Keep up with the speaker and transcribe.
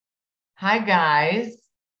Hi, guys.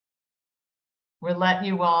 We're letting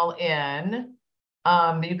you all in.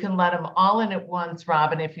 You can let them all in at once,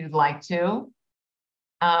 Robin, if you'd like to.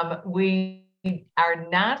 We are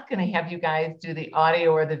not going to have you guys do the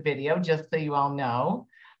audio or the video, just so you all know.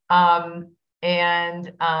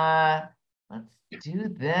 And let's do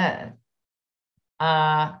this.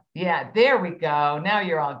 Yeah, there we go. Now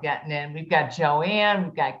you're all getting in. We've got Joanne,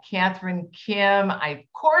 we've got Catherine, Kim. I,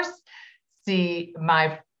 of course, see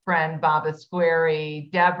my friend Baba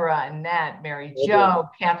Squarey, Deborah, Annette, Mary Jo,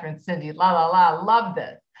 Catherine, Cindy, la, la, la. Love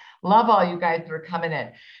this. Love all you guys who are coming in.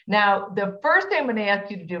 Now, the first thing I'm going to ask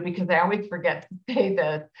you to do, because I always forget to say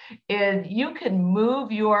this, is you can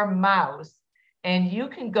move your mouse and you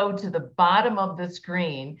can go to the bottom of the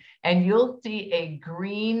screen and you'll see a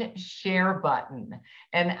green share button.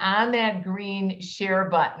 And on that green share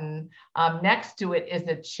button, next to it is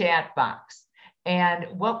a chat box. And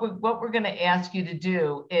what we're going to ask you to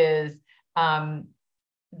do is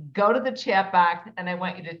go to the chat box, and I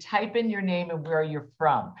want you to type in your name and where you're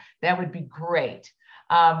from. That would be great.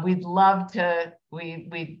 We'd love to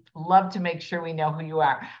make sure we know who you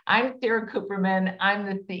are. I'm Sara Kooperman. I'm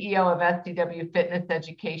the CEO of SDW Fitness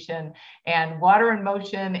Education and Water in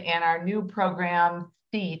Motion, and our new program,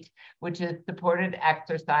 SEAT, which is supported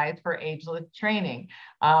exercise for ageless training,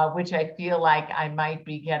 which I feel like I might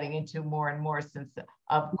be getting into more and more since,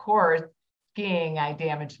 of course, skiing, I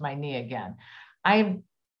damaged my knee again. I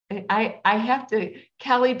have to,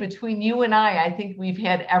 Keli, between you and I think we've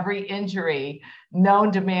had every injury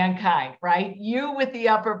known to mankind, right? You with the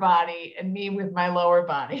upper body and me with my lower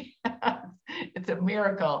body. It's a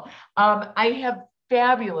miracle. I have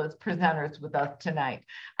fabulous presenters with us tonight.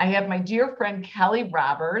 I have my dear friend Keli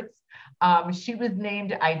Roberts. She was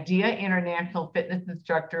named IDEA International Fitness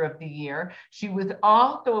Instructor of the Year. She was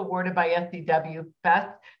also awarded by SCW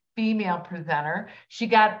Best Female Presenter. She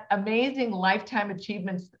got amazing Lifetime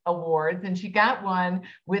Achievements Awards, and she got one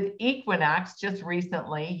with Equinox just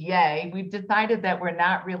recently. Yay. We've decided that we're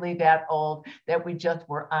not really that old, that we just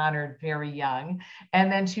were honored very young.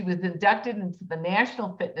 And then she was inducted into the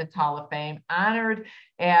National Fitness Hall of Fame, honored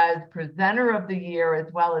as Presenter of the Year,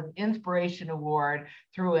 as well as Inspiration Award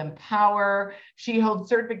through Empower. She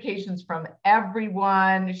holds certifications from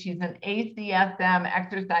everyone. She's an ACSM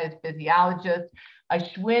exercise physiologist, a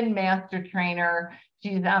Schwinn master trainer.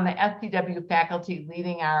 She's on the SCW faculty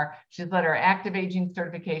leading she's led our active aging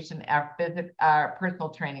certification, our personal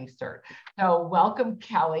training cert. So welcome,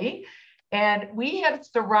 Keli. And we have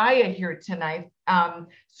Soraya here tonight.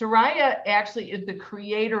 Soraya actually is the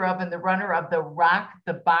creator of and the runner of the Rock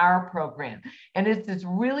the Bar program. And it's this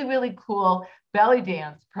really, really cool belly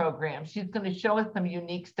dance program. She's going to show us some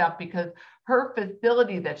unique stuff because her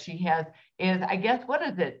facility that she has is, I guess, what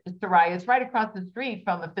is it, Soraya? It's right across the street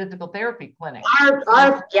from a physical therapy clinic.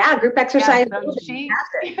 Yeah, group exercise. Yeah,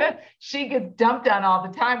 so she gets dumped on all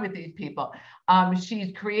the time with these people.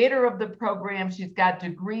 She's creator of the program. She's got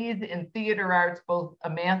degrees in theater arts, both a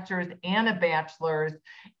master's and a bachelor's,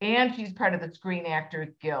 and she's part of the Screen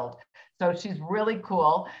Actors Guild. So she's really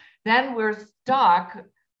cool. Then we're stuck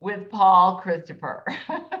with Paul Christopher,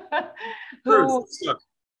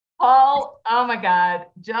 Paul, oh my God,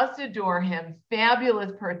 just adore him.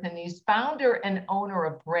 Fabulous person. He's founder and owner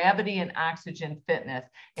of Gravity and Oxygen Fitness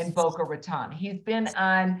in Boca Raton. He's been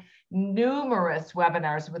on numerous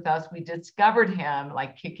webinars with us. We discovered him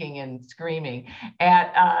like kicking and screaming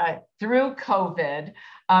through COVID.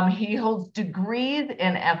 He holds degrees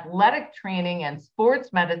in athletic training and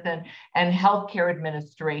sports medicine and healthcare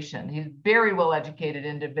administration. He's a very well-educated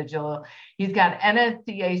individual. He's got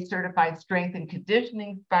NSCA certified strength and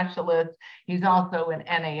conditioning specialist. He's also an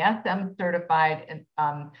NASM certified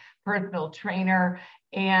personal trainer.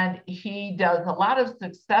 And he does a lot of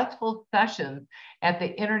successful sessions at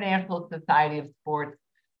the International Society of Sports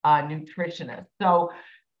Nutritionists. So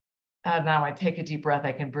now I take a deep breath,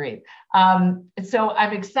 I can breathe. So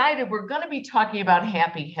I'm excited. We're going to be talking about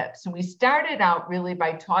happy hips. And we started out really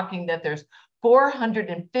by talking that there's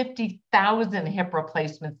 450,000 hip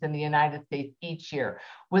replacements in the United States each year,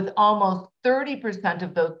 with almost 30%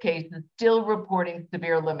 of those cases still reporting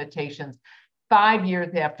severe limitations 5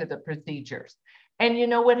 years after the procedures. And you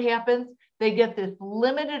know what happens? They get this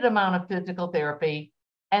limited amount of physical therapy,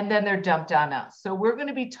 and then they're dumped on us. So we're going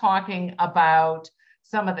to be talking about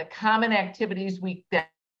some of the common activities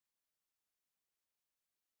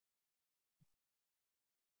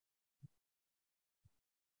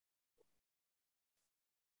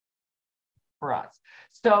for us.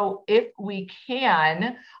 So if we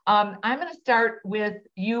can, I'm going to start with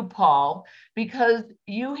you, Paul, because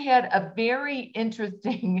you had a very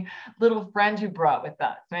interesting little friend you brought with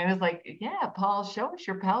us. And I was like, yeah, Paul, show us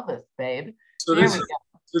your pelvis, babe. So this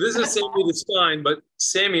is Sammy the spine, but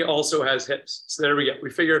Sammy also has hips. So there we go.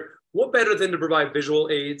 We figure what better than to provide visual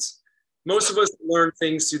aids? Most of us learn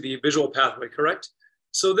things through the visual pathway, correct?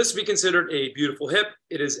 So this would be considered a beautiful hip.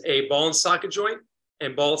 It is a ball and socket joint,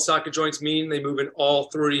 and ball and socket joints mean they move in all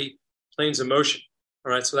three planes of motion.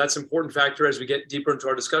 All right, so that's an important factor as we get deeper into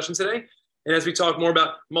our discussion today. And as we talk more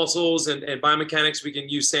about muscles and biomechanics, we can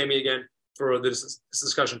use Sammy again for this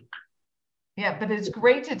discussion. Yeah, but it's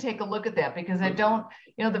great to take a look at that because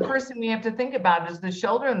the first thing we have to think about is the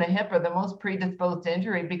shoulder and the hip are the most predisposed to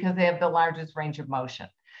injury because they have the largest range of motion.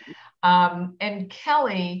 And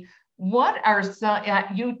Keli, what are some,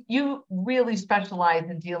 you really specialize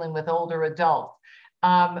in dealing with older adults.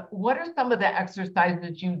 What are some of the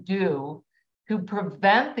exercises you do to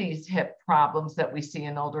prevent these hip problems that we see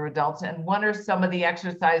in older adults? And what are some of the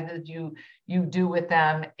exercises you do with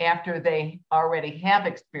them after they already have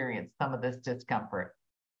experienced some of this discomfort?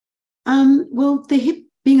 Well, the hip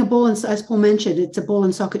being a ball, and as Paul mentioned, it's a ball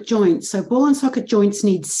and socket joint. So ball and socket joints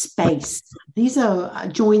need space. These are a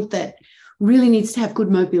joint that really needs to have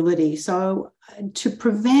good mobility. So to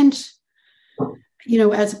prevent,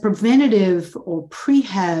 as a preventative or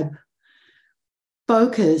prehab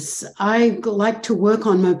focus, I like to work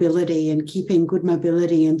on mobility and keeping good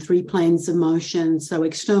mobility in three planes of motion. So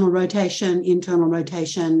external rotation, internal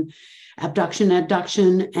rotation, abduction,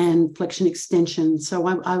 adduction, and flexion extension. So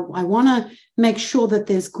I want to make sure that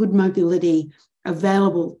there's good mobility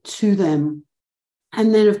available to them.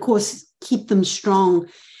 And then, of course, keep them strong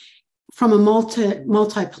from a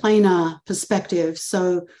multiplanar perspective.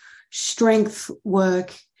 So strength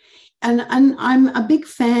work. And I'm a big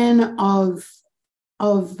fan of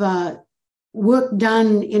work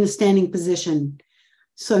done in a standing position.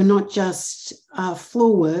 So not just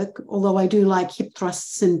floor work, although I do like hip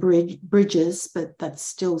thrusts and bridges, but that's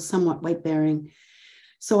still somewhat weight-bearing.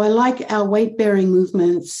 So I like our weight-bearing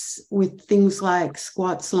movements with things like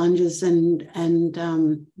squats, lunges, and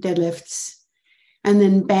deadlifts, and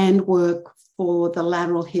then band work for the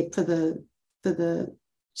lateral hip, for the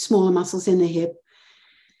smaller muscles in the hip.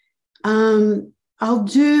 I'll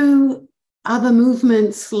do other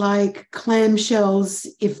movements like clamshells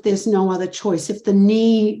if there's no other choice. If the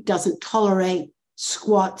knee doesn't tolerate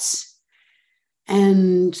squats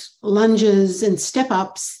and lunges and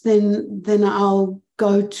step-ups, then I'll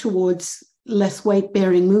go towards less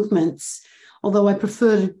weight-bearing movements, although I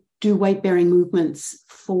prefer to do weight-bearing movements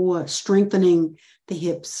for strengthening the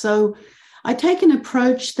hips. So I take an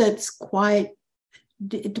approach that's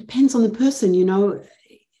it depends on the person,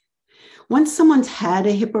 Once someone's had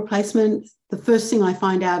a hip replacement, the first thing I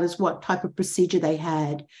find out is what type of procedure they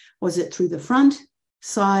had. Was it through the front,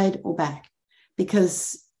 side, or back?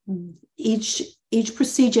 Because each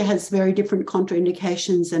procedure has very different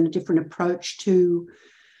contraindications and a different approach to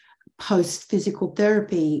post-physical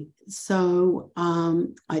therapy. So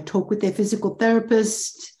I talk with their physical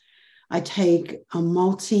therapist. I take a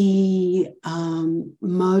multi-modal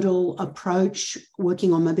approach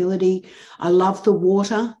working on mobility. I love the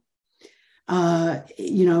water.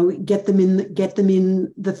 Get them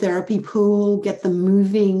in the therapy pool, get them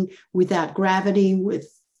moving without gravity,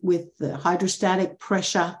 with the hydrostatic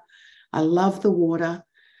pressure. I love the water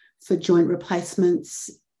for joint replacements.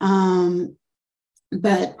 That's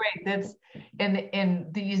great.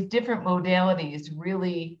 And these different modalities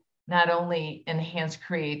really not only enhance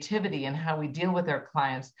creativity in how we deal with our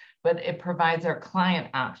clients, but it provides our client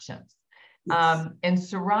options. Yes. And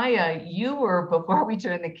Soraya, you were, before we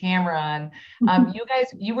turned the camera on,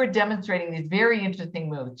 you were demonstrating these very interesting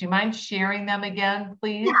moves. Do you mind sharing them again,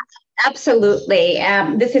 please? Yeah, absolutely.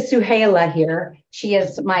 This is Suhaila here. She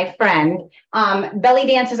is my friend. Belly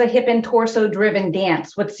dance is a hip and torso driven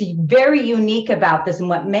dance. What's very unique about this and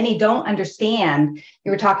what many don't understand,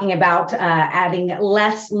 you were talking about adding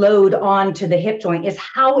less load onto the hip joint, is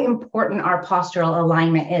how important our postural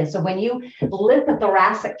alignment is. So when you lift the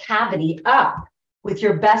thoracic cavity up with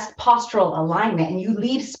your best postural alignment and you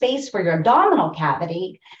leave space for your abdominal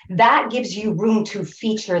cavity, that gives you room to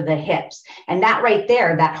feature the hips. And that right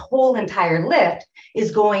there, that whole entire lift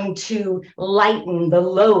is going to lighten the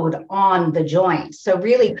load on the joints. So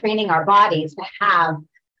really training our bodies to have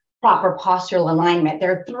proper postural alignment.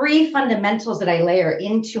 There are three fundamentals that I layer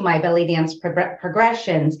into my belly dance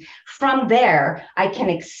progressions. From there, I can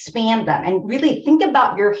expand them and really think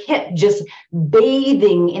about your hip just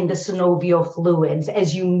bathing in the synovial fluids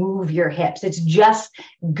as you move your hips. It's just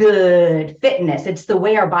good fitness. It's the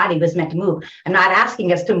way our body was meant to move. I'm not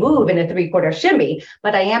asking us to move in a 3/4 shimmy,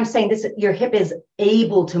 but I am saying this, your hip is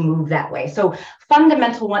able to move that way. So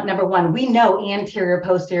fundamental one, number one, we know anterior,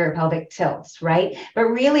 posterior pelvic tilts, right? But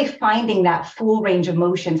really finding that full range of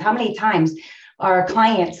motions. How many times our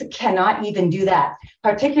clients cannot even do that,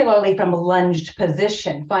 particularly from a lunged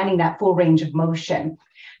position, finding that full range of motion.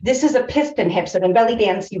 This is a piston hip. So in belly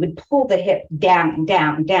dance, you would pull the hip down,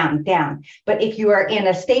 down, down, down. But if you are in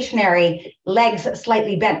a stationary, legs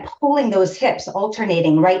slightly bent, pulling those hips,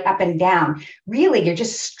 alternating right up and down, really, you're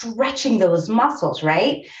just stretching those muscles,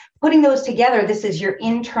 right? Putting those together, this is your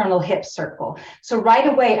internal hip circle. So right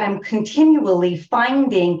away, I'm continually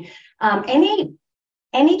finding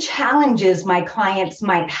any challenges my clients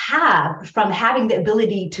might have from having the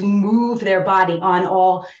ability to move their body on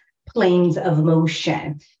all planes of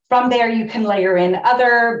motion. From there, you can layer in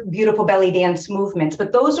other beautiful belly dance movements,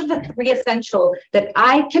 but those are the three essential that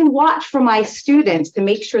I can watch for my students to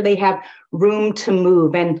make sure they have room to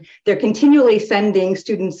move. And they're continually sending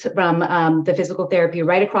students from the physical therapy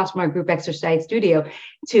right across from our group exercise studio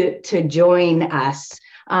to join us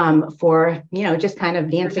for, just kind of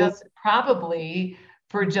dancing. Probably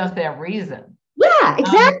for just that reason. Yeah,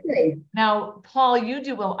 exactly. Now, Paul, you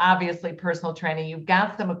do obviously personal training. You've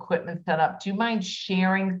got some equipment set up. Do you mind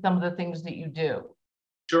sharing some of the things that you do?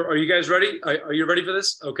 Sure. Are you guys ready? Are you ready for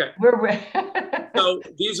this? Okay. We're ready. So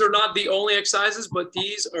these are not the only exercises, but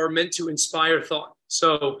these are meant to inspire thought.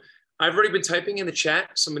 So I've already been typing in the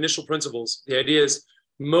chat some initial principles. The idea is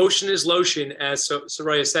motion is lotion, as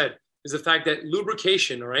Soraya said, is the fact that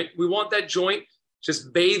lubrication, all right? We want that joint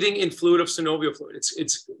just bathing in fluid of synovial fluid.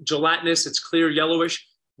 It's gelatinous, it's clear, yellowish.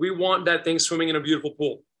 We want that thing swimming in a beautiful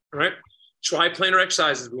pool, all right? Triplanar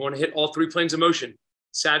exercises, we want to hit all three planes of motion,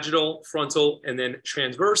 sagittal, frontal, and then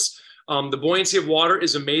transverse. The buoyancy of water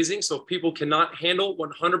is amazing. So if people cannot handle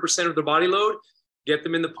 100% of their body load, get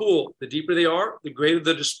them in the pool. The deeper they are, the greater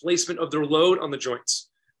the displacement of their load on the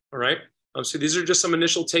joints, all right? So these are just some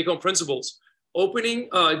initial take-home principles.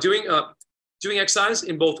 Doing exercise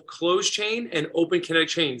in both closed chain and open kinetic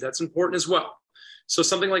chains. That's important as well. So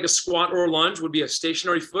something like a squat or a lunge would be a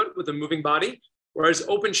stationary foot with a moving body, whereas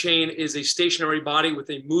open chain is a stationary body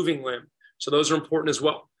with a moving limb. So those are important as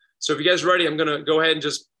well. So if you guys are ready, I'm gonna go ahead and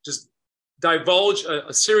just divulge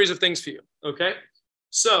a series of things for you, okay?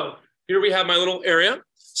 So here we have my little area.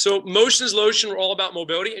 So motion is lotion, we're all about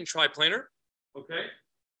mobility and triplanar, okay?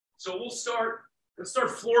 So let's start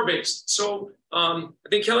floor-based. So I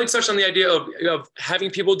think Kelly touched on the idea of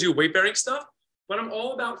having people do weight-bearing stuff, but I'm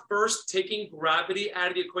all about first taking gravity out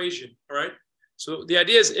of the equation, all right? So the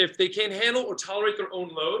idea is if they can't handle or tolerate their own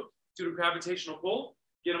load due to gravitational pull,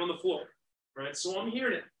 get them on the floor, right? So I'm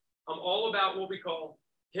here now. I'm all about what we call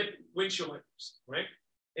hip windshield wipers, right?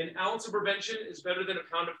 An ounce of prevention is better than a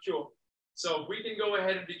pound of cure. So if we can go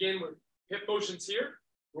ahead and begin with hip motions here,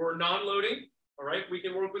 we're non-loading. All right, we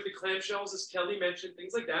can work with the clamshells, as Kelly mentioned,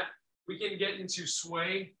 things like that. We can get into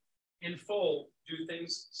sway and fold, do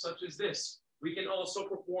things such as this. We can also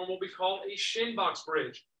perform what we call a shin box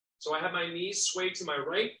bridge. So I have my knees sway to my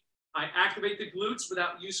right. I activate the glutes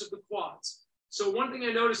without use of the quads. So one thing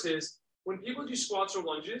I notice is when people do squats or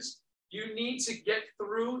lunges, you need to get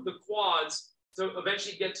through the quads to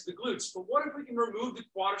eventually get to the glutes. But what if we can remove the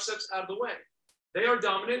quadriceps out of the way? They are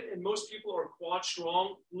dominant and most people are quad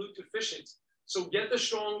strong, glute deficient. So get the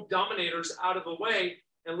strong dominators out of the way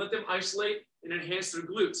and let them isolate and enhance their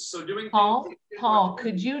glutes. So doing Paul,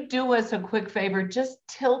 could you do us a quick favor? Just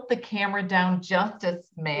tilt the camera down just a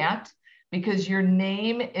smat because your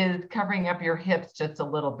name is covering up your hips just a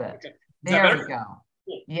little bit. Okay. There we go.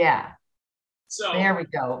 Cool. Yeah. So there we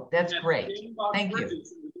go. That's great. Thank you.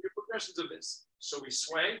 The progressions of this. So we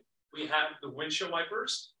sway. We have the windshield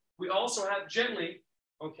wipers. We also have gently,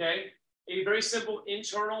 okay, a very simple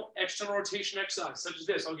internal, external rotation exercise, such as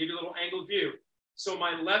this. I'll give you a little angled view. So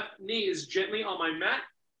my left knee is gently on my mat,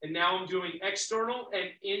 and now I'm doing external and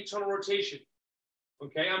internal rotation.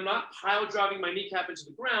 Okay, I'm not pile driving my kneecap into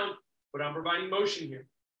the ground, but I'm providing motion here.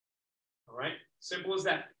 All right, simple as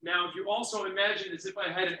that. Now, if you also imagine as if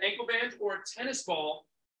I had an ankle band or a tennis ball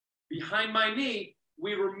behind my knee,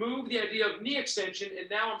 we remove the idea of knee extension, and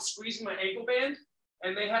now I'm squeezing my ankle band,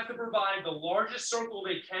 and they have to provide the largest circle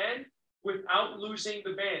they can without losing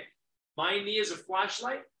the band. My knee is a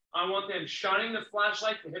flashlight. I want them shining the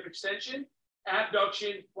flashlight to hip extension,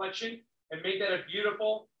 abduction, flexion, and make that a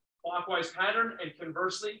beautiful clockwise pattern. And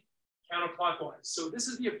conversely, counterclockwise. So this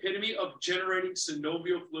is the epitome of generating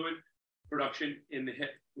synovial fluid production in the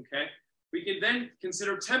hip, okay? We can then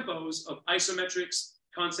consider tempos of isometrics,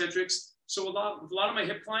 concentrics. So a lot of my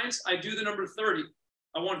hip clients, I do the number 30.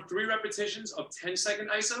 I want 3 repetitions of 10-second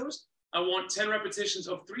isos. I want 10 repetitions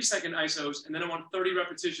of 3-second isos, and then I want 30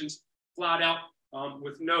 repetitions flat out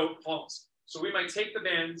with no pulse. So we might take the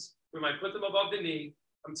bands, we might put them above the knee.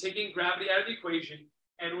 I'm taking gravity out of the equation,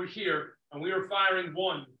 and we're here, and we are firing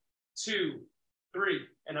 1, 2, 3,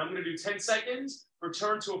 and I'm going to do 10 seconds,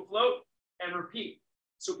 return to a float, and repeat.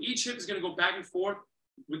 So each hip is going to go back and forth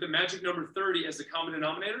with the magic number 30 as the common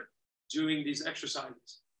denominator, doing these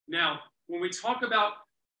exercises. Now, when we talk about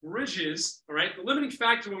bridges, all right, the limiting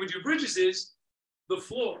factor when we do bridges is the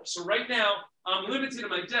floor. So right now, I'm limited in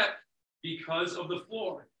my depth because of the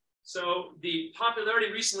floor. So the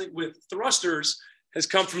popularity recently with thrusters has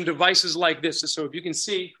come from devices like this. So if you can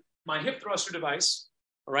see my hip thruster device,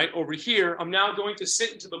 all right, over here, I'm now going to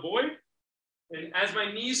sit into the void. And as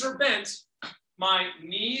my knees are bent, my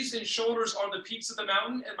knees and shoulders are the peaks of the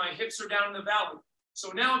mountain and my hips are down in the valley.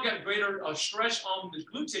 So now I've got greater stretch on the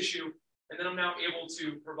glute tissue, and then I'm now able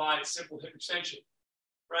to provide simple hip extension,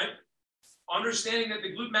 right? Understanding that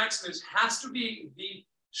the glute maximus has to be the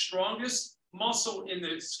strongest muscle in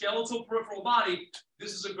the skeletal peripheral body,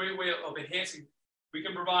 this is a great way of enhancing. We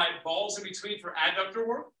can provide balls in between for adductor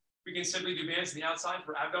work. We can simply do bands on the outside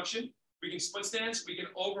for abduction. We can split stance. We can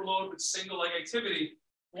overload with single leg activity.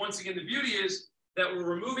 Once again, the beauty is that we're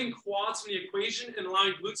removing quads from the equation and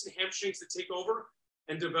allowing glutes and hamstrings to take over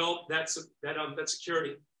and develop that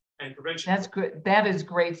security and prevention. That's good. That is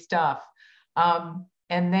great stuff.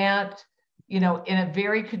 And that, in a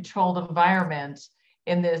very controlled environment,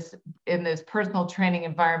 in this personal training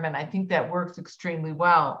environment, I think that works extremely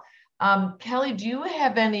well. Keli, do you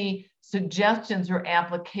have any suggestions or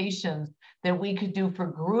applications that we could do for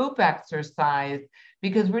group exercise?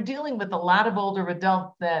 Because we're dealing with a lot of older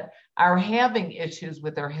adults that are having issues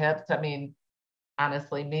with their hips. I mean,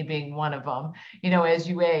 honestly, me being one of them, as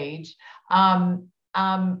you age. How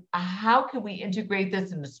can we integrate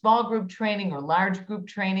this into small group training or large group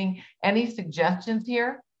training? Any suggestions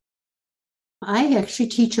here? I actually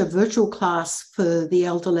teach a virtual class for the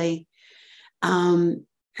elderly.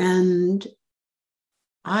 And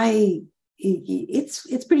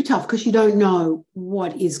it's pretty tough because you don't know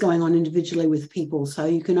what is going on individually with people. So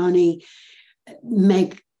you can only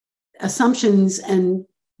make assumptions and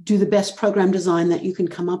do the best program design that you can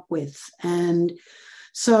come up with. And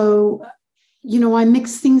so, I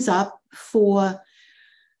mix things up. For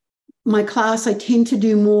my class, I tend to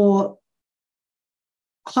do more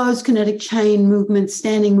closed kinetic chain movements,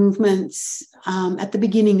 standing movements at the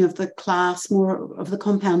beginning of the class, more of the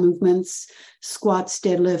compound movements, squats,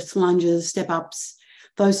 deadlifts, lunges, step-ups,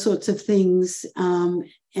 those sorts of things,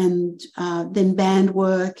 and then band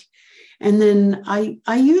work. And then I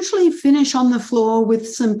usually finish on the floor with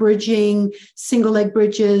some bridging, single leg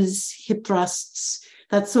bridges, hip thrusts,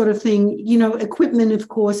 that sort of thing. Equipment, of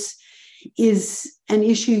course, is an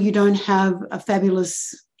issue. You don't have a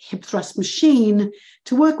fabulous hip thrust machine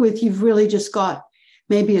to work with. You've really just got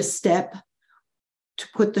maybe a step to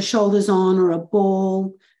put the shoulders on, or a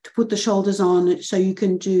ball to put the shoulders on, so you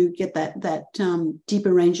can get that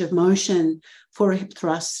deeper range of motion for a hip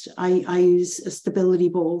thrust. I use a stability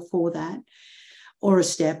ball for that, or a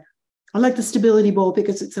step. I like the stability ball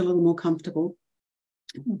because it's a little more comfortable.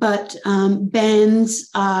 But bands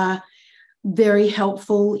are very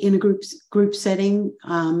helpful in a group setting.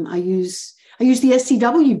 I use the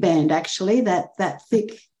SCW band, actually, that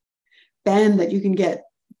thick band that you can get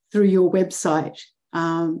through your website.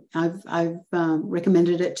 I've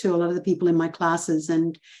recommended it to a lot of the people in my classes,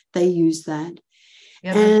 and they use that.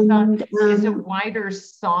 Yeah, and it's a wider,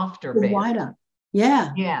 softer band. Wider,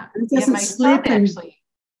 yeah. Yeah. It doesn't slip.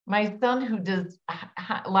 My son, who does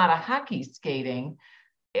a lot of hockey skating,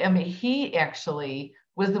 he actually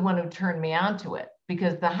was the one who turned me on to it,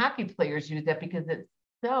 because the hockey players use that because it's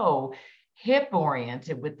so hip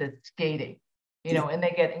oriented with the skating, and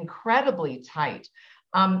they get incredibly tight.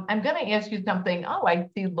 I'm going to ask you something. Oh, I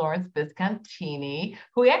see Lawrence Viscontini,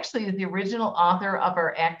 who actually is the original author of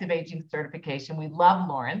our active aging certification. We love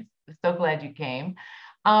Lawrence. So glad you came.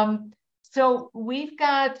 So we've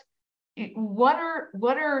got, what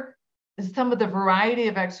are some of the variety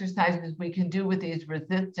of exercises we can do with these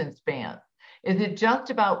resistance bands? Is it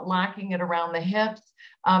just about locking it around the hips?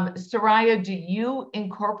 Soraya, do you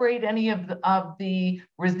incorporate any of the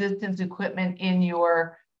resistance equipment in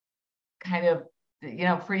your kind of,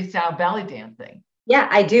 freestyle belly dancing? Yeah,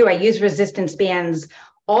 I do. I use resistance bands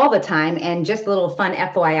all the time. And just a little fun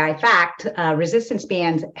FYI fact, resistance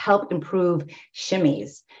bands help improve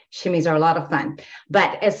shimmies. Shimmies are a lot of fun.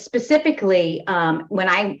 But as specifically, when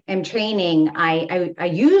I am training, I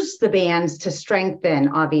use the bands to strengthen,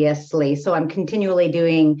 obviously. So I'm continually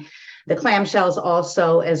doing the clamshells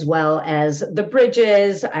also, as well as the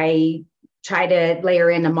bridges. I try to layer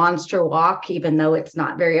in a monster walk, even though it's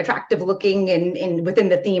not very attractive looking in within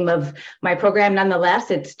the theme of my program. Nonetheless,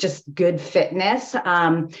 it's just good fitness.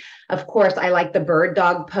 Of course, I like the bird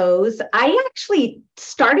dog pose. I actually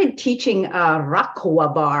started teaching an aqua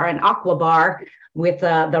bar with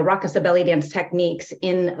the ruckus belly dance techniques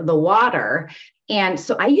in the water. And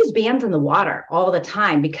so I use bands in the water all the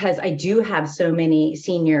time because I do have so many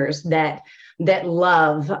seniors that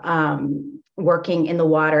love working in the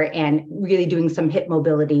water and really doing some hip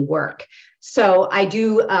mobility work. So I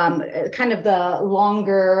do kind of the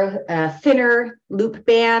longer, thinner loop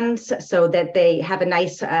bands so that they have a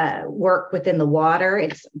nice work within the water.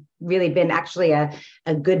 It's really been actually a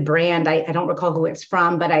good brand. I don't recall who it's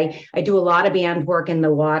from, but I do a lot of band work in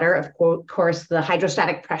the water. Of course, the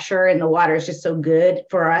hydrostatic pressure in the water is just so good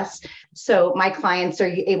for us. So my clients are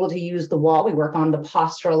able to use the wall. We work on the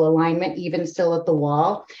postural alignment, even still at the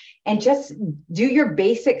wall. And just do your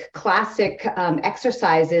basic classic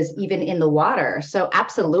exercises even in the water. So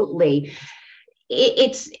absolutely,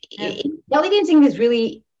 belly dancing is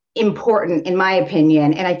really important in my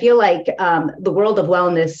opinion. And I feel like the world of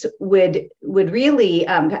wellness would really,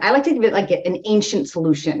 I like to give it like an ancient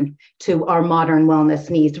solution to our modern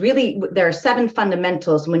wellness needs. Really, there are 7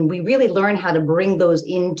 fundamentals. When we really learn how to bring those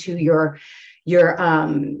into your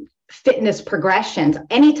fitness progressions,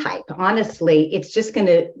 any type, honestly, it's just going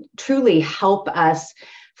to truly help us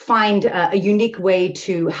find a unique way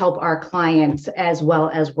to help our clients as well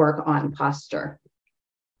as work on posture.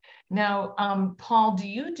 Now, Paul,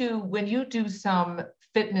 when you do some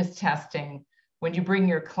fitness testing, when you bring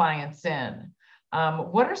your clients in,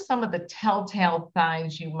 what are some of the telltale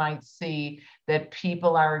signs you might see that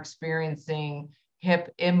people are experiencing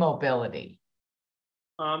hip immobility?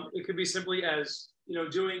 It could be simply as,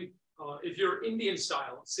 doing, if you're Indian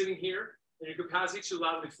style, sitting here and your capacity to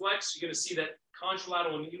laterally flex, you're going to see that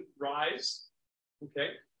contralateral knee rise.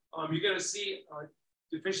 Okay. You're going to see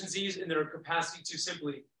deficiencies in their capacity to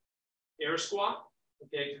simply air squat.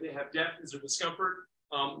 Okay. Do they have depth? Is there discomfort?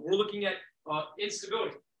 We're looking at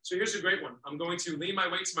instability. So here's a great one. I'm going to lean my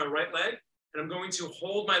weight to my right leg and I'm going to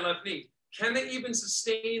hold my left knee. Can they even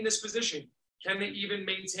sustain this position? Can they even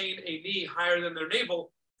maintain a knee higher than their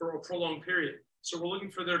navel for a prolonged period? So we're looking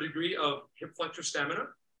for their degree of hip flexor stamina.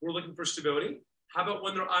 We're looking for stability. How about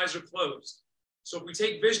when their eyes are closed? So if we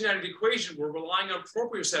take vision out of the equation, we're relying on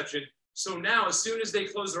proprioception. So now, as soon as they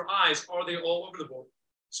close their eyes, are they all over the board?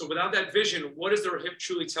 So without that vision, what is their hip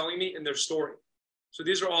truly telling me in their story? So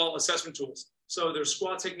these are all assessment tools. So there's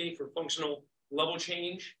squat technique for functional level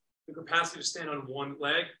change, the capacity to stand on one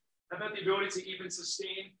leg. How about the ability to even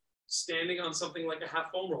sustain standing on something like a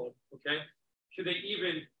half foam roller, okay? Could they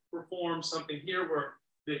even perform something here where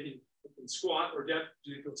they can squat or depth?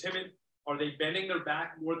 Do they feel timid? Are they bending their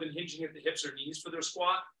back more than hinging at the hips or knees for their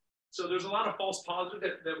squat? So there's a lot of false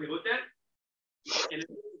positives that we look at. And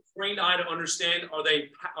it's a trained eye to understand, are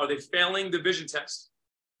they failing the vision test?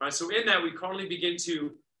 Right. So in that, we currently begin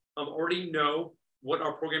to already know what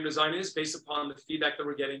our program design is based upon the feedback that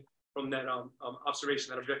we're getting from that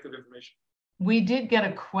observation, that objective information. We did get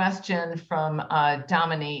a question from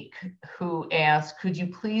Dominique, who asked, could you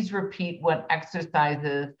please repeat what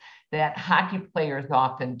exercises that hockey players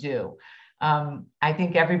often do? I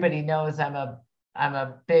think everybody knows I'm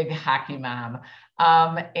a big hockey mom.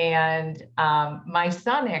 And my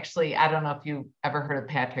son actually, I don't know if you ever heard of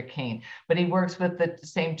Patrick Kane, but he works with the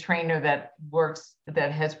same trainer that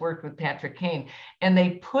has worked with Patrick Kane. And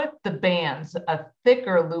they put the bands, a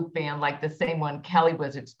thicker loop band, like the same one Keli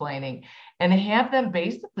was explaining, and have them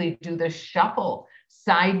basically do the shuffle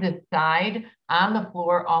side to side on the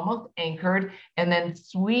floor, almost anchored, and then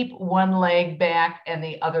sweep one leg back and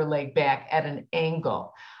the other leg back at an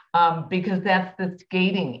angle. Because that's the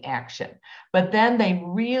skating action. But then they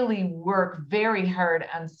really work very hard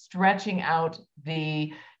on stretching out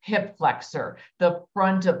the hip flexor, the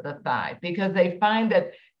front of the thigh, because they find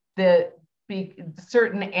that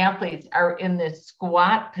certain athletes are in this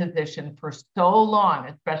squat position for so long,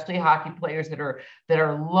 especially hockey players that are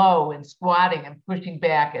low and squatting and pushing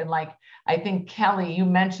back. And like, I think Keli, you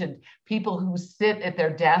mentioned people who sit at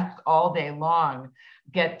their desk all day long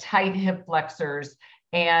get tight hip flexors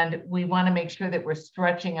And we want to make sure that we're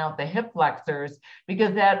stretching out the hip flexors,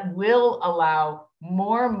 because that will allow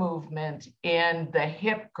more movement in the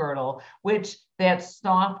hip girdle, which that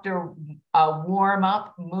softer warm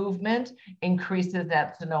up movement increases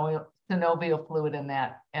that synovial fluid and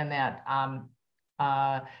that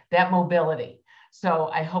mobility. So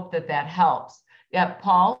I hope that helps. Yeah,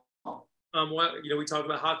 Paul? Well, we talked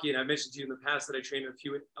about hockey, and I mentioned to you in the past that I trained a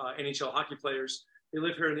few NHL hockey players. They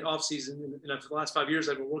live here in the off season, and for the last 5 years,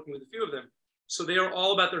 I've been working with a few of them. So they are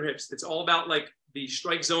all about their hips. It's all about like the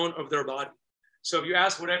strike zone of their body. So if you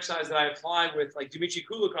ask what exercise that I apply with like Dmitry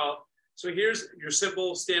Kulikov, so here's your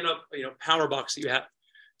simple stand-up, power box that you have.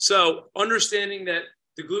 So understanding that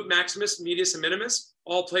the glute maximus, medius, and minimus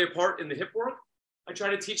all play a part in the hip work, I try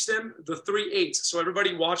to teach them the 3/8. So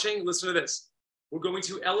everybody watching, listen to this. We're going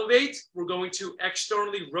to elevate, we're going to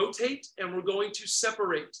externally rotate, and we're going to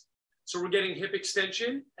separate. So we're getting hip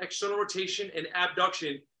extension, external rotation, and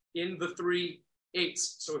abduction in the 3/8.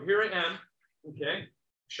 So here I am, okay,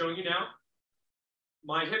 showing you now.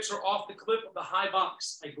 My hips are off the clip of the high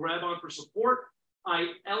box. I grab on for support.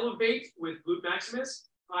 I elevate with glute maximus.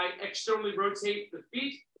 I externally rotate the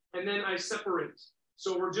feet, and then I separate.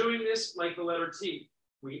 So we're doing this like the letter T.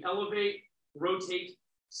 We elevate, rotate,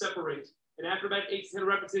 separate. And after about 8 to 10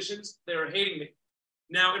 repetitions, they're hating me.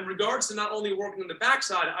 Now, in regards to not only working on the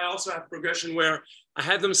backside, I also have progression where I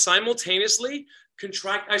had them simultaneously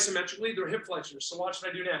contract isometrically their hip flexors. So watch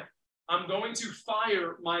what I do now. I'm going to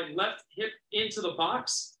fire my left hip into the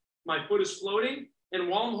box. My foot is floating. And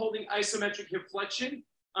while I'm holding isometric hip flexion,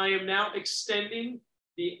 I am now extending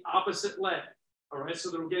the opposite leg. All right, so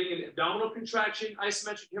they're getting an abdominal contraction,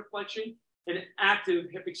 isometric hip flexion, and active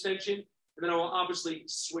hip extension. And then I will obviously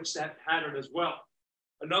switch that pattern as well.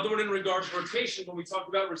 Another one in regards to rotation, when we talk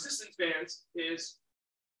about resistance bands, is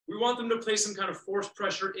we want them to place some kind of force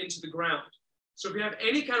pressure into the ground. So if you have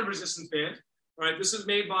any kind of resistance band, all right, this is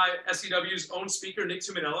made by SEW's own speaker, Nick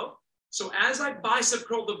Tuminello. So as I bicep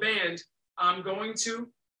curl the band, I'm going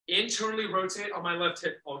to internally rotate on my left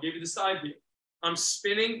hip. I'll give you the side view. I'm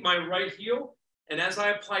spinning my right heel, and as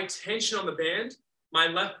I apply tension on the band, my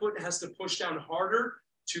left foot has to push down harder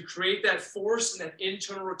to create that force and that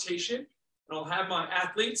internal rotation. And I'll have my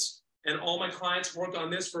athletes and all my clients work on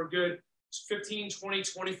this for a good 15, 20,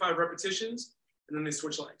 25 repetitions, and then they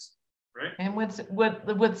switch legs, right? And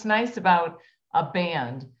what's nice about a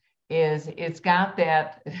band is it's got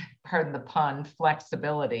that, pardon the pun,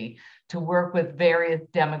 flexibility to work with various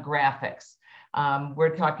demographics.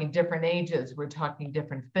 We're talking different ages, we're talking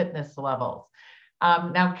different fitness levels.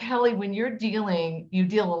 Now, Keli, when you deal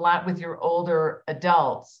a lot with your older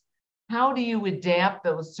adults. How do you adapt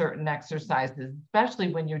those certain exercises, especially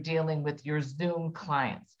when you're dealing with your Zoom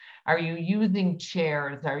clients? Are you using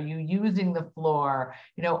chairs? Are you using the floor?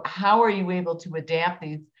 How are you able to adapt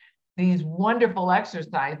these wonderful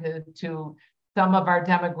exercises to some of our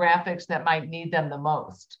demographics that might need them the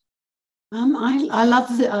most? I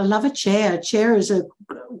love a chair. A chair is a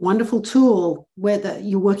wonderful tool, whether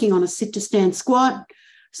you're working on a sit to stand squat,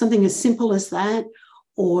 something as simple as that,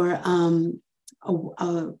 or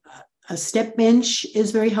a step bench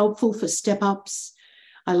is very helpful for step ups.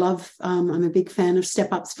 I'm a big fan of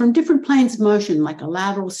step ups from different planes of motion, like a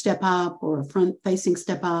lateral step up or a front facing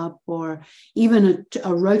step up, or even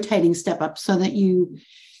a rotating step up, so that you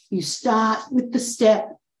start with the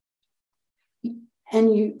step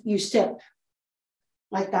and you step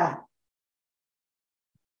like that.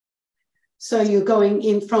 So you're going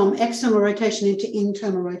in from external rotation into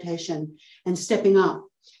internal rotation and stepping up.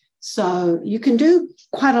 So you can do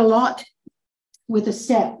quite a lot with a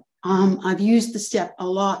step. I've used the step a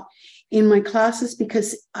lot in my classes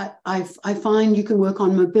because I find you can work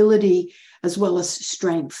on mobility as well as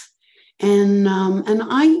strength. And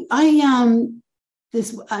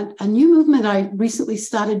there's a new movement I recently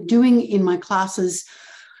started doing in my classes.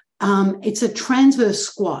 It's a transverse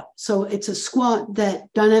squat. So it's a squat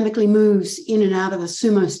that dynamically moves in and out of a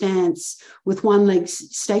sumo stance with one leg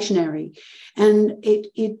stationary. And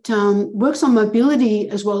it works on mobility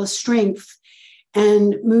as well as strength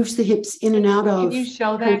and moves the hips in and out of. Can you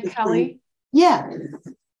show that, Keli? Yeah.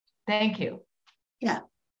 Thank you. Yeah.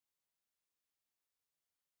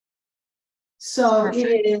 So Perfect.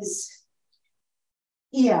 It is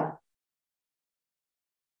here.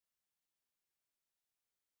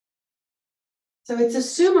 So it's a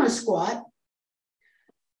sumo squat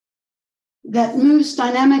that moves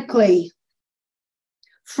dynamically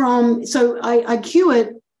so I cue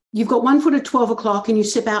it. You've got one foot at 12 o'clock and you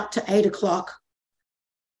step out to 8 o'clock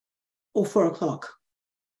or 4 o'clock.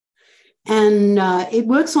 And it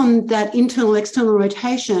works on that internal, external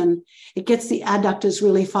rotation. It gets the adductors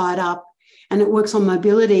really fired up. and it works on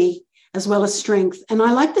mobility as well as strength. And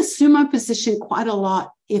I like the sumo position quite a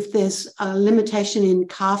lot if there's a limitation in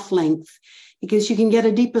calf length, because you can get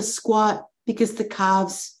a deeper squat because the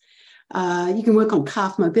calves, you can work on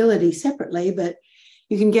calf mobility separately, but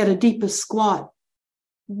you can get a deeper squat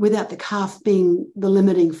without the calf being the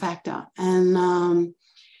limiting factor. And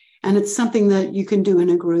it's something that you can do in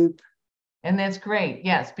a group. And that's great.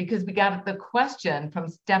 Yes, because we got the question from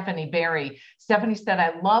Stephanie Berry. Stephanie said,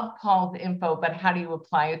 I love Paul's info, but how do you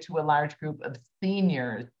apply it to a large group of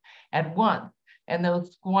seniors at once? And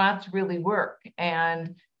those squats really work.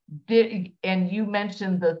 And you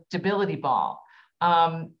mentioned the stability ball,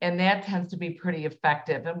 and that tends to be pretty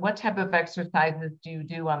effective. And what type of exercises do you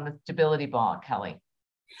do on the stability ball, Keli?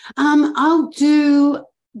 I'll do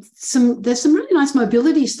there's some really nice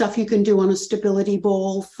mobility stuff you can do on a stability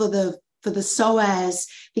ball for the psoas,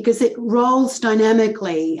 because it rolls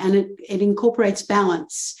dynamically and it incorporates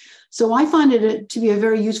balance. So I find it to be a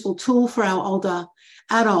very useful tool for our older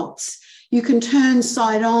adults. You can turn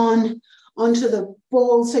side on onto the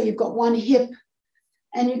ball, so you've got one hip,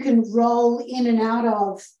 and you can roll in and out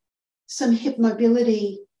of some hip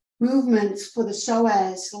mobility movements for the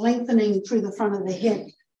psoas, lengthening through the front of the hip,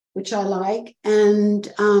 which I like. And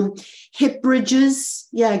hip bridges,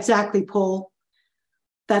 yeah, exactly, Paul.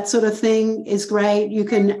 That sort of thing is great. You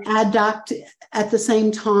can adduct at the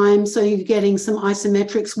same time, so you're getting some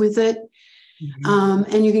isometrics with it.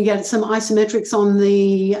 And you can get some isometrics on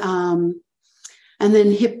the, and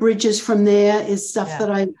then hip bridges from there is stuff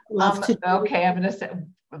that I love to do. Okay, I'm going to say,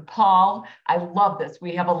 Paul, I love this.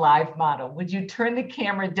 We have a live model. Would you turn the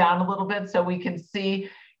camera down a little bit so we can see,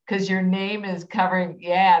 because your name is covering.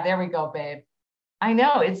 Yeah, there we go, babe. I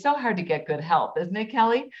know, it's so hard to get good help, isn't it,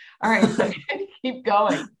 Keli? All right, so keep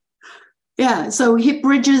going. Yeah, so hip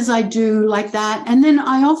bridges, I do like that. And then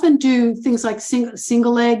I often do things like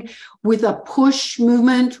single leg with a push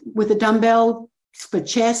movement with a dumbbell for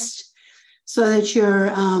chest, so that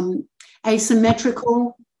you're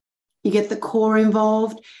asymmetrical. You get the core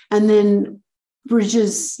involved. And then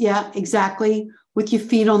bridges, yeah, exactly, with your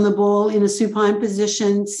feet on the ball in a supine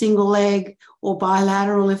position, single leg or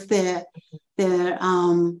bilateral if they're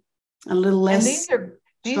a little less. And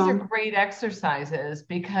these are great exercises,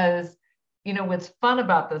 because what's fun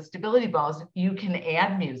about the stability balls, you can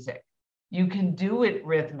add music, you can do it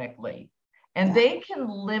rhythmically, and they can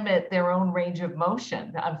limit their own range of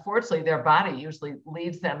motion. Unfortunately, their body usually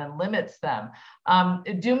leaves them and limits them.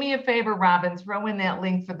 Do me a favor, Robin, throw in that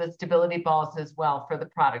link for the stability balls as well for the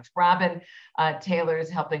products. Robin Taylor is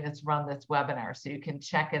helping us run this webinar, so you can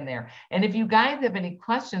check in there. And if you guys have any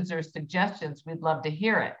questions or suggestions, we'd love to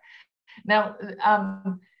hear it. Now,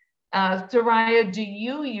 Soraya,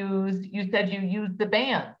 you said you use the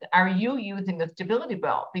band. Are you using the stability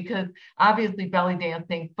ball? Because obviously belly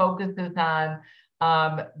dancing focuses on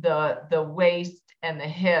the waist and the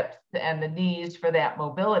hips and the knees for that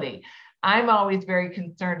mobility. I'm always very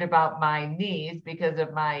concerned about my knees because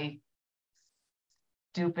of my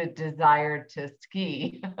stupid desire to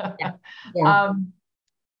ski.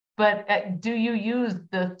 But do you use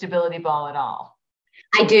the stability ball at all?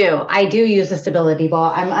 I do use the stability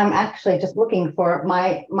ball. I'm actually just looking for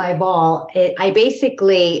my ball. I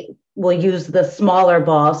basically will use the smaller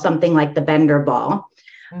ball, something like the bender ball.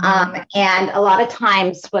 And a lot of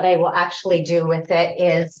times what I will actually do with it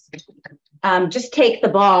is just take the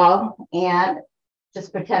ball and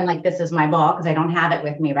just pretend like this is my ball, because I don't have it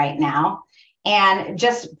with me right now, and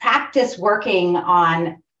just practice working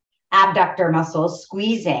on abductor muscles,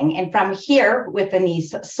 squeezing. And from here, with the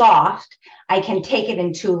knees soft, I can take it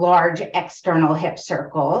into large external hip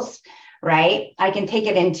circles, right? I can take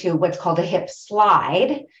it into what's called a hip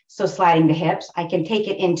slide, so sliding the hips. I can take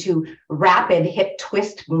it into rapid hip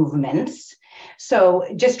twist movements. So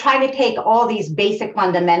just trying to take all these basic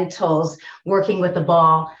fundamentals, working with the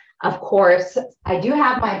ball. Of course, I do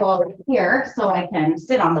have my ball right here, so I can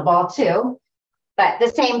sit on the ball too. But the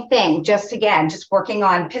same thing, just working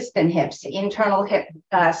on piston hips, internal hip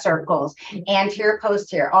circles, anterior,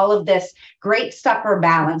 posterior, all of this great stuff for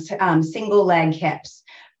balance, single leg hips.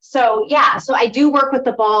 So so I do work with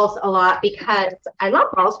the balls a lot, because I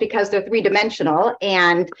love balls because they're three-dimensional,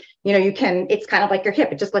 and it's kind of like your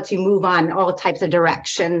hip. It just lets you move on all types of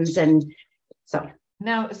directions. And so.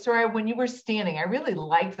 Now, Soraya, when you were standing, I really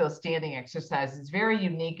like those standing exercises. Very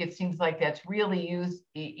unique. It seems like that's really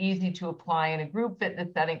easy to apply in a group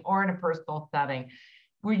fitness setting or in a personal setting.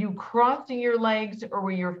 Were you crossing your legs, or were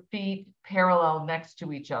your feet parallel next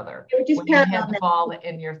to each other when you had the ball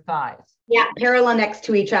in your thighs? Yeah, parallel next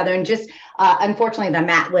to each other. And just unfortunately, the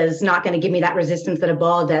mat was not going to give me that resistance that a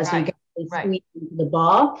ball does. Right. So you can Right. Squeeze into the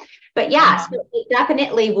ball. But yeah, so it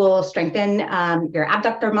definitely will strengthen your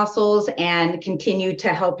abductor muscles and continue to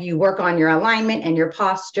help you work on your alignment and your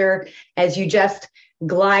posture as you just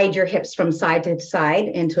glide your hips from side to side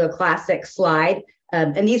into a classic slide.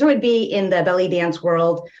 And these would be in the belly dance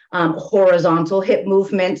world, horizontal hip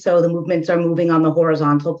movement. So the movements are moving on the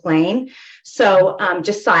horizontal plane. So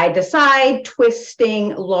just side to side,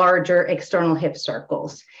 twisting larger external hip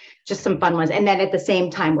circles. Just some fun ones. And then at the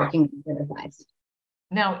same time, working with the other thighs.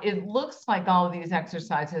 Now, it looks like all of these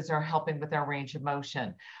exercises are helping with our range of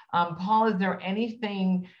motion. Paul, is there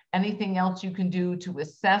anything else you can do to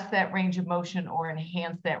assess that range of motion or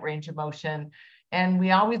enhance that range of motion? And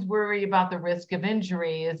we always worry about the risk of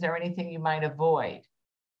injury. Is there anything you might avoid?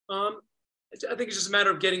 I think it's just a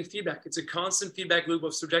matter of getting feedback. It's a constant feedback loop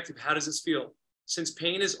of subjective. How does this feel? Since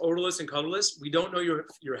pain is odorless and colorless, we don't know you're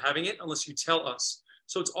having it unless you tell us.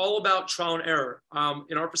 So it's all about trial and error.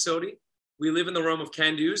 In our facility, we live in the realm of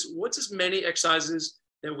can-dos. What's as many exercises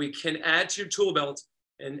that we can add to your tool belt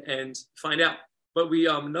and find out? But we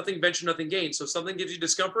nothing venture, nothing gain. So if something gives you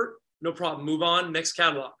discomfort, no problem. Move on, next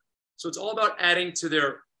catalog. So it's all about adding to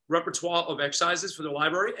their repertoire of exercises for their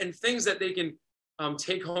library and things that they can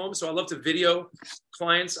take home. So I love to video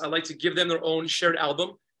clients. I like to give them their own shared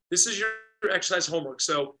album. This is your exercise homework.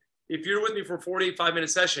 So if you're with me for a 45-minute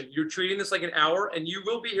session, you're treating this like an hour, and you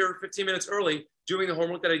will be here 15 minutes early doing the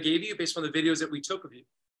homework that I gave you based on the videos that we took of you.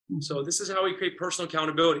 So this is how we create personal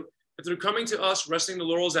accountability. If they're coming to us, resting the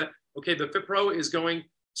laurels that, okay, the Fit Pro is going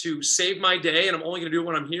to save my day and I'm only going to do it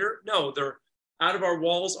when I'm here. No, they're out of our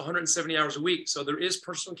walls 170 hours a week. So there is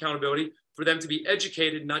personal accountability for them to be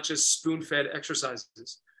educated, not just spoon-fed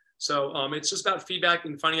exercises. So it's just about feedback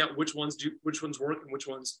and finding out which ones work and which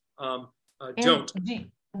ones don't.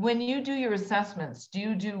 When you do your assessments, do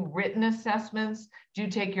you do written assessments? Do you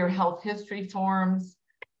take your health history forms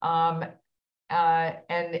and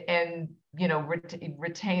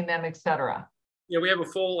retain them, et cetera? Yeah, we have a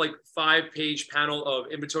full 5-page panel of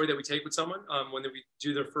inventory that we take with someone when we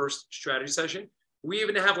do their first strategy session. We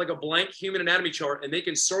even have a blank human anatomy chart, and they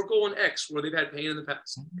can circle an X where they've had pain in the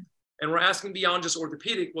past. Mm-hmm. And we're asking beyond just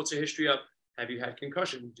orthopedic, what's your history of? Have you had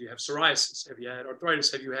concussion? Do you have psoriasis? Have you had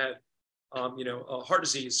arthritis? Have you had heart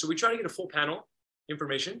disease? So we try to get a full panel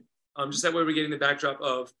information. Just that way we're getting the backdrop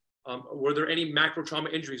of, were there any macro trauma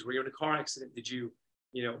injuries? Were you in a car accident? Did you,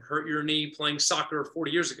 hurt your knee playing soccer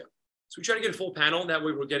 40 years ago? So we try to get a full panel. That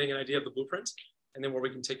way we're getting an idea of the blueprint and then where we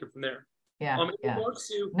can take it from there. Yeah.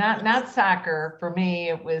 Not soccer. For me,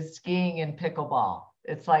 it was skiing and pickleball.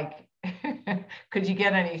 It's like, could you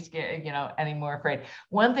get any more afraid?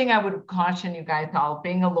 One thing I would caution you guys all,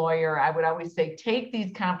 being a lawyer, I would always say, take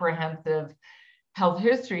these comprehensive health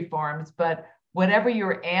history forms, but whatever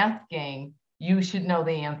you're asking, you should know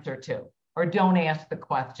the answer to, or don't ask the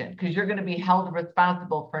question, because you're going to be held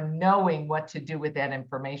responsible for knowing what to do with that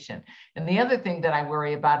information. And the other thing that I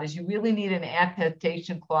worry about is you really need an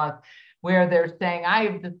attestation clause where they're saying, I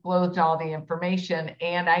have disclosed all the information,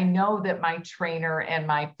 and I know that my trainer and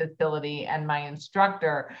my facility and my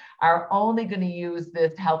instructor are only going to use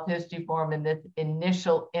this health history form in this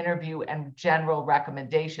initial interview and general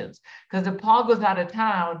recommendations. Because if Paul goes out of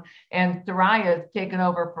town and Soraya is taken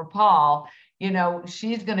over for Paul,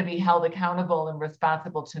 she's going to be held accountable and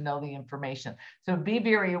responsible to know the information. So be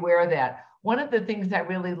very aware of that. One of the things I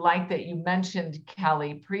really like that you mentioned,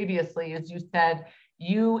 Keli, previously is you said,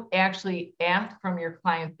 you actually ask from your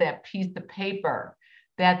clients that piece of paper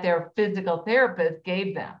that their physical therapist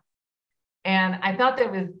gave them. And I thought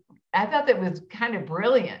that was kind of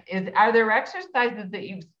brilliant. Are there exercises that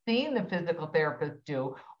you've seen the physical therapist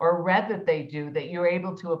do or read that they do that you're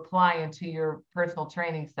able to apply into your personal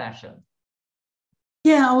training sessions?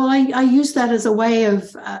 Yeah, well, I use that as a way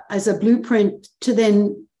of, as a blueprint to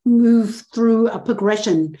then move through a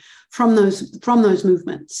progression from those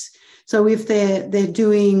movements. So if they're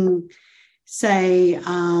doing, say,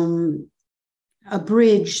 a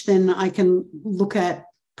bridge, then I can look at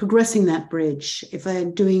progressing that bridge. If they're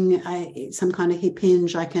doing some kind of hip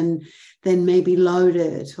hinge, I can then maybe load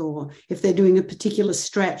it. Or if they're doing a particular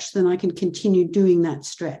stretch, then I can continue doing that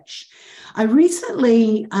stretch. I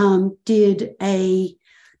recently did a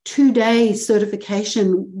 2-day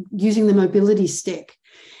certification using the mobility stick,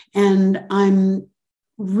 and I'm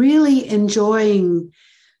really enjoying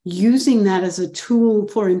using that as a tool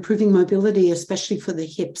for improving mobility, especially for the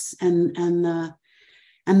hips and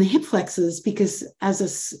the hip flexors, because as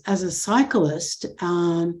a cyclist,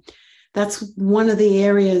 that's one of the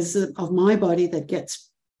areas of my body that gets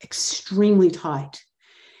extremely tight.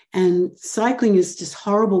 And cycling is just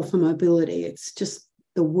horrible for mobility. It's just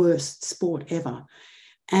the worst sport ever.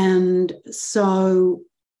 And so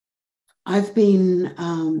I've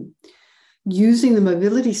been using the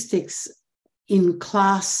mobility sticks in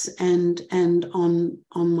class and on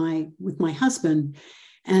my with my husband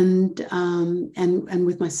and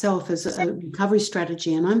with myself as a recovery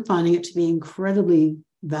strategy, and I'm finding it to be incredibly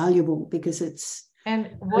valuable because it's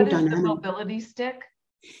And what is dynamic. the mobility stick?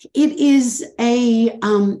 It is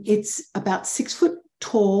it's about 6 foot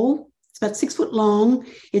tall. It's about 6 foot long.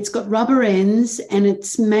 It's got rubber ends and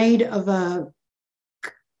it's made of a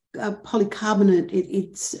polycarbonate.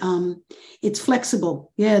 It's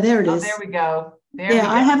flexible. Yeah, there it is. Oh, there we go.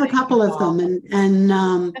 I have a couple of them, and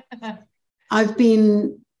I've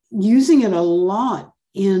been using it a lot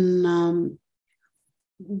in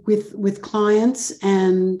with clients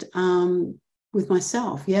and with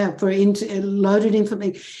myself. Yeah, for loaded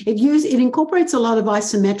information. It incorporates a lot of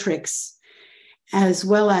isometrics as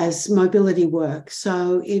well as mobility work.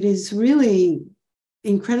 So it is really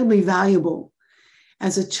incredibly valuable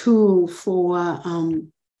as a tool for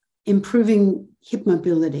improving hip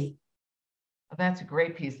mobility. That's a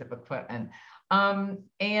great piece of equipment.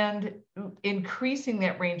 And increasing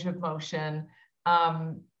that range of motion,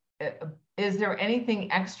 is there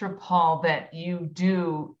anything extra, Paul, that you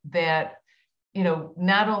do that, you know,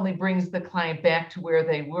 not only brings the client back to where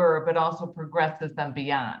they were, but also progresses them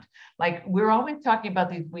beyond? Like, we're always talking about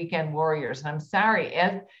these weekend warriors, and I'm sorry,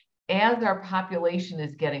 as our population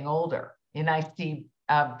is getting older, and I see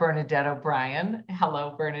Bernadette O'Brien.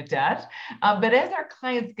 Hello, Bernadette. But as our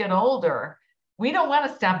clients get older, we don't want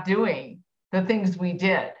to stop doing the things we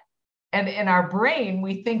did. And in our brain,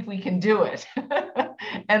 we think we can do it.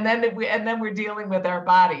 and then we're dealing with our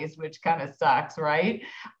bodies, which kind of sucks, right?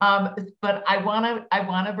 But I want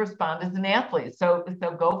to respond as an athlete. So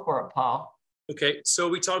go for it, Paul. Okay, so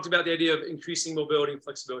we talked about the idea of increasing mobility and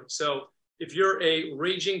flexibility. So if you're a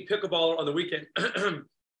raging pickleballer on the weekend,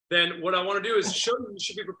 then what I want to do is show you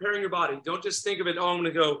should be preparing your body. Don't just think of it, oh, I'm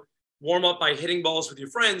going to go warm up by hitting balls with your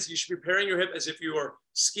friends. You should be preparing your hip as if you were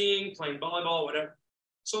skiing, playing volleyball, whatever.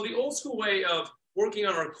 So the old school way of working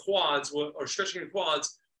on our quads or stretching your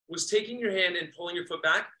quads was taking your hand and pulling your foot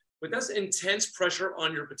back, but that's intense pressure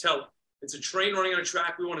on your patella. It's a train running on a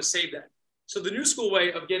track. We want to save that. So the new school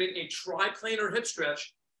way of getting a triplanar hip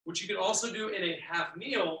stretch, which you can also do in a half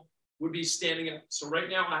kneel, would be standing up. So right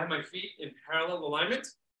now I have my feet in parallel alignment.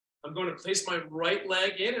 I'm going to place my right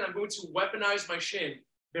leg in and I'm going to weaponize my shin,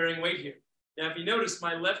 bearing weight here. Now, if you notice,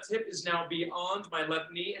 my left hip is now beyond my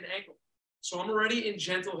left knee and ankle. So I'm already in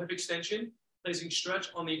gentle hip extension, placing stretch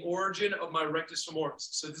on the origin of my rectus femoris.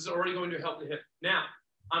 So this is already going to help the hip. Now,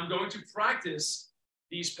 I'm going to practice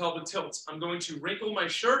these pelvic tilts. I'm going to wrinkle my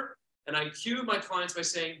shirt, and I cue my clients by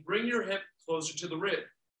saying, bring your hip closer to the rib.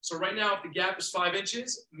 So right now, if the gap is 5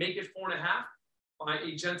 inches, make it 4.5 by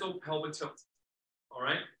a gentle pelvic tilt. All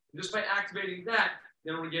right? And just by activating that,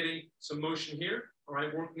 then we're getting some motion here. All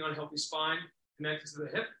right, working on a healthy spine connected to the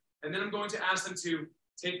hip. And then I'm going to ask them to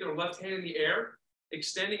take their left hand in the air,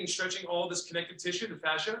 extending and stretching all this connective tissue, the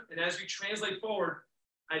fascia. And as we translate forward,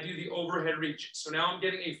 I do the overhead reach. So now I'm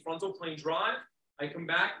getting a frontal plane drive. I come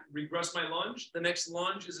back, regress my lunge. The next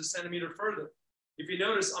lunge is 1 centimeter further. If you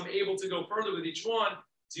notice, I'm able to go further with each one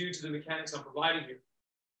due to the mechanics I'm providing here.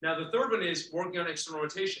 Now, the third one is working on external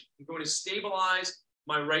rotation. I'm going to stabilize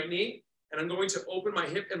my right knee, and I'm going to open my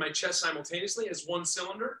hip and my chest simultaneously as one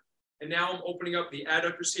cylinder. And now I'm opening up the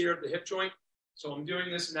adductors here of the hip joint. So I'm doing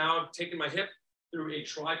this now. I'm taking my hip through a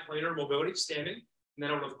triplanar mobility, standing, and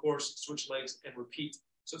then I would, of course, switch legs and repeat.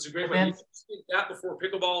 So it's a great way. You can that before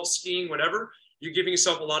pickleball, skiing, whatever. You're giving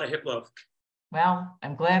yourself a lot of hip love. Well,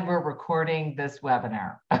 I'm glad we're recording this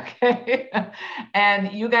webinar, okay?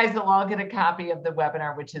 And you guys will all get a copy of the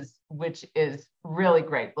webinar, which is really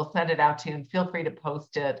great. We'll send it out to you, and feel free to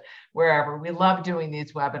post it wherever. We love doing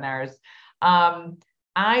these webinars.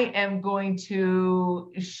 I am going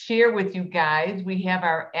to share with you guys, we have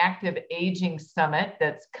our Active Aging Summit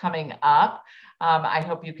that's coming up. I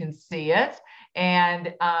hope you can see it.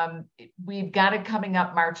 And we've got it coming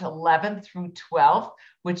up March 11th through 12th,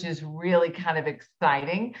 which is really kind of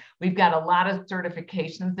exciting. We've got a lot of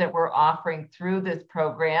certifications that we're offering through this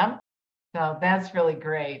program. So that's really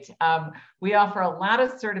great. We offer a lot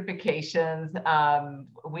of certifications.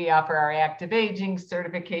 We offer our active aging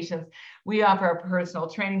certifications. We offer our personal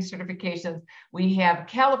training certifications. We have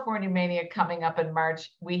California Mania coming up in March.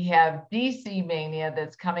 We have DC Mania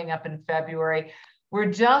that's coming up in February.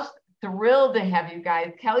 We're just thrilled to have you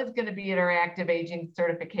guys. Kelly's going to be at our active aging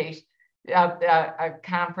certification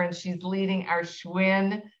conference. She's leading our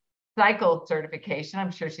Schwinn cycle certification.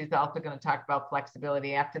 I'm sure she's also going to talk about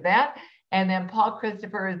flexibility after that. And then Paul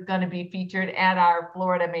Christopher is going to be featured at our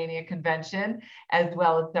Florida Mania convention, as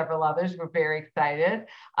well as several others. We're very excited.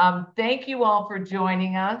 Thank you all for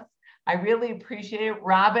joining us. I really appreciate it.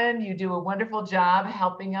 Robin, you do a wonderful job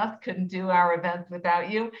helping us. Couldn't do our events without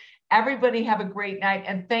you. Everybody have a great night,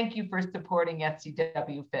 and thank you for supporting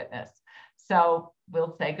SCW Fitness. So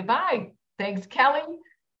we'll say goodbye. Thanks, Kelly.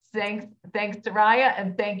 Thanks, Soraya,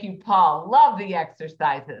 and thank you, Paul. Love the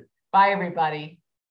exercises. Bye, everybody.